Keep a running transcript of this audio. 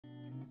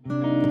So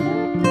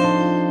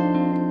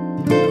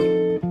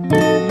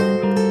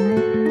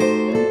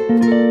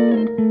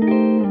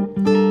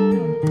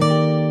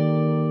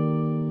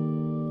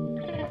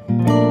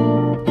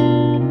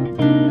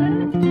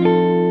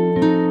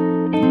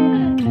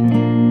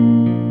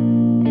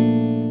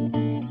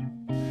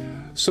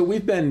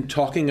we've been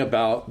talking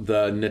about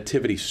the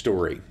nativity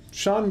story.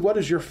 Sean, what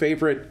is your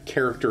favorite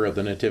character of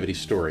the nativity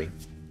story?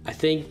 I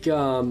think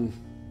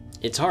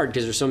it's hard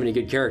because there's so many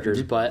good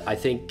characters, but I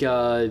think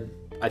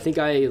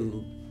I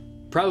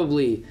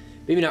probably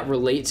maybe not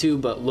relate to,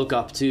 but look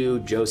up to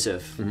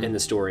Joseph in the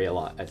story a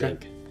lot. I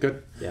think.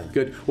 Good. Yeah.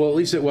 Good. Well, at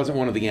least it wasn't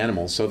one of the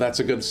animals, so that's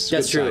a good.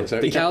 That's true. Sign. So,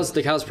 the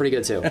cow's pretty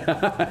good too.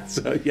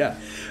 So yeah,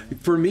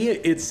 for me,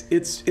 it's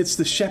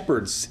the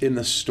shepherds in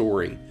the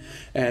story,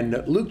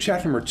 and Luke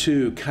chapter number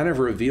 2 kind of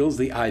reveals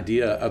the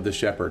idea of the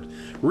shepherd.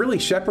 Really,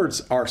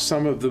 shepherds are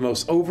some of the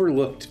most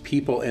overlooked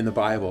people in the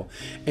Bible,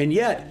 and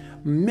yet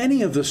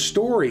many of the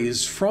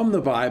stories from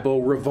the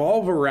Bible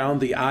revolve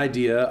around the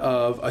idea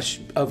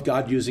of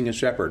God using a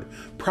shepherd,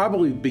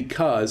 probably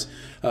because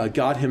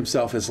God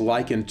himself is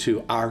likened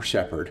to our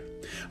shepherd.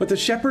 But the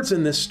shepherds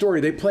in this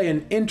story, they play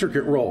an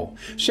intricate role.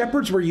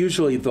 Shepherds were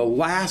usually the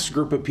last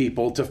group of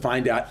people to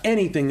find out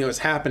anything that was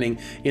happening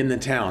in the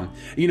town.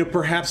 You know,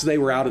 perhaps they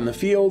were out in the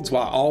fields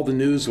while all the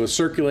news was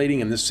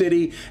circulating in the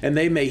city, and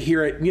they may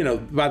hear it, you know,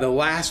 by the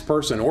last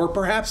person. Or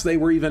perhaps they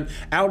were even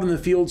out in the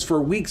fields for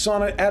weeks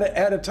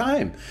at a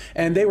time,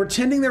 and they were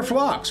tending their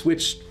flocks,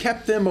 which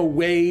kept them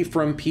away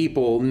from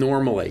people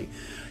normally.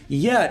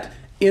 Yet,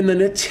 in the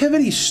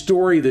nativity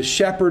story, the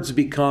shepherds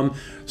become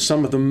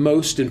some of the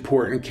most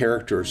important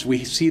characters.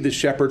 We see the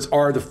shepherds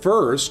are the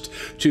first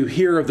to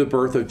hear of the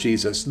birth of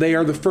Jesus. They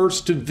are the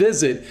first to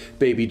visit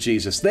baby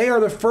Jesus. They are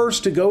the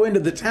first to go into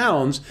the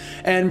towns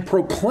and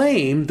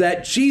proclaim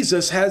that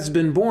Jesus has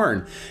been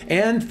born.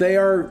 And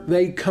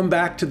they come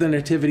back to the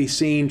nativity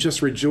scene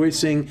just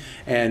rejoicing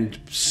and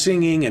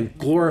singing and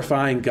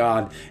glorifying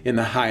God in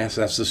the highest,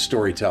 as the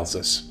story tells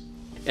us.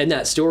 And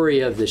that story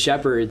of the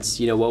shepherds,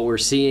 you know, what we're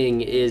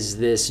seeing is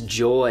this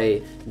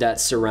joy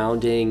that's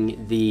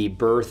surrounding the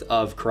birth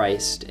of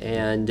Christ.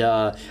 And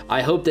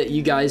I hope that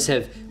you guys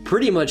have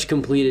pretty much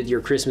completed your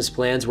Christmas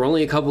plans. We're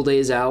only a couple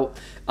days out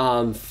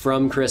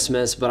from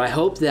Christmas, but I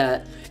hope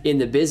that in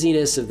the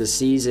busyness of the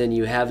season,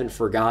 you haven't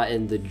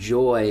forgotten the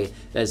joy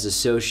that's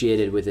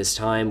associated with this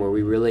time where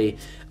we really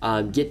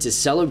get to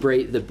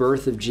celebrate the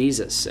birth of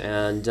Jesus.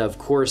 And of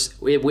course,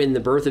 in the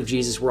birth of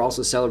Jesus, we're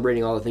also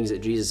celebrating all the things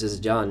that Jesus has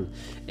done,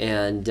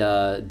 and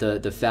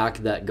the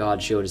fact that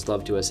God showed his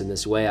love to us in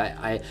this way.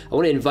 I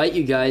want to invite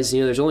you guys, you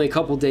know, there's only a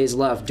couple days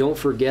left. Don't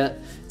forget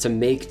to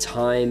make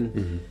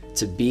time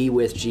to be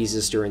with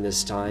Jesus during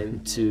this time,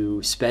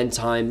 to spend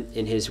time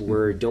in his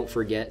word. Don't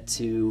forget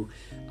to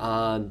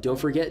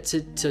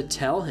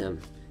tell him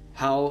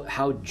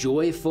how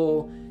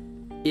joyful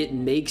it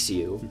makes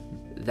you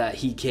that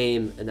he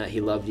came and that he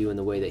loved you in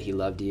the way that he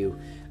loved you.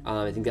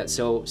 I think that's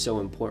so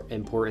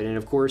important. And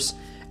of course,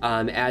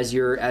 as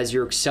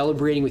you're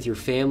celebrating with your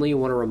family, I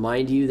want to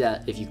remind you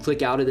that if you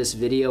click out of this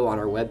video on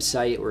our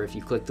website, or if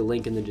you click the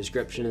link in the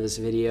description of this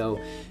video,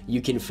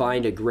 you can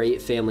find a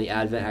great family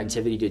Advent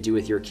activity to do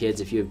with your kids.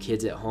 If you have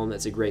kids at home,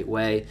 that's a great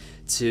way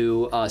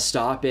to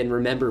stop and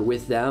remember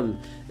with them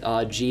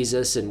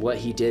Jesus and what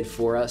he did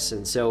for us.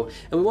 And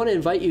we want to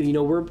invite you, you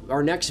know,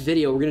 our next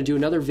video, we're going to do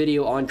another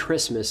video on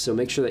Christmas, so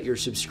make sure that you're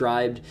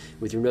subscribed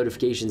with your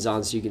notifications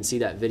on so you can see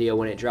that video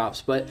when it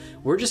drops. But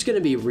we're just going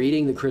to be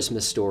reading the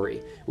Christmas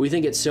story. We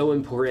think it's so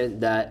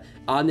important that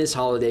on this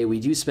holiday we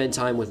do spend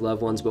time with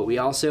loved ones, but we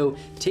also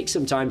take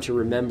some time to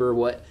remember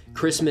what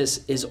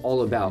Christmas is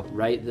all about,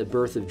 right? The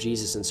birth of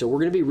Jesus. And so we're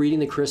going to be reading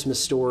the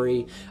Christmas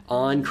story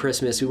on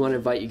Christmas. We want to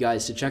invite you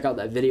guys to check out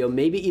that video,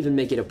 maybe even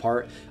make it a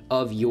part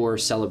of your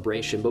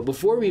celebration. But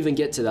before we even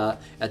get to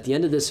that, at the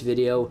end of this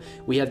video,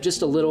 we have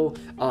just a little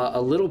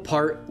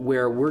part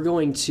where we're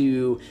going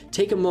to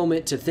take a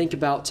moment to think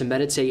about, to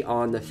meditate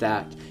on the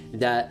fact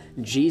that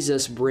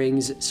Jesus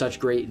brings such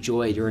great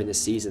joy during the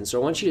season.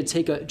 So I want you to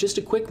take just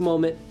a quick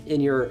moment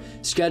in your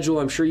schedule.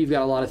 I'm sure you've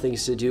got a lot of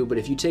things to do, but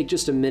if you take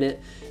just a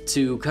minute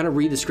to kind of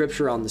read the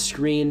scripture on the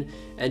screen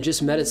and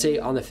just meditate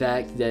on the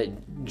fact that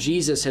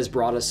Jesus has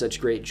brought us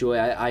such great joy,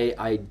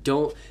 I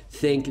don't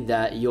think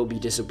that you'll be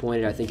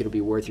disappointed. I think it'll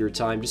be worth your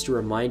time just to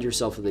remind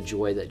yourself of the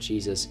joy that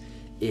Jesus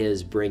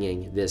is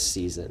bringing this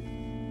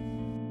season.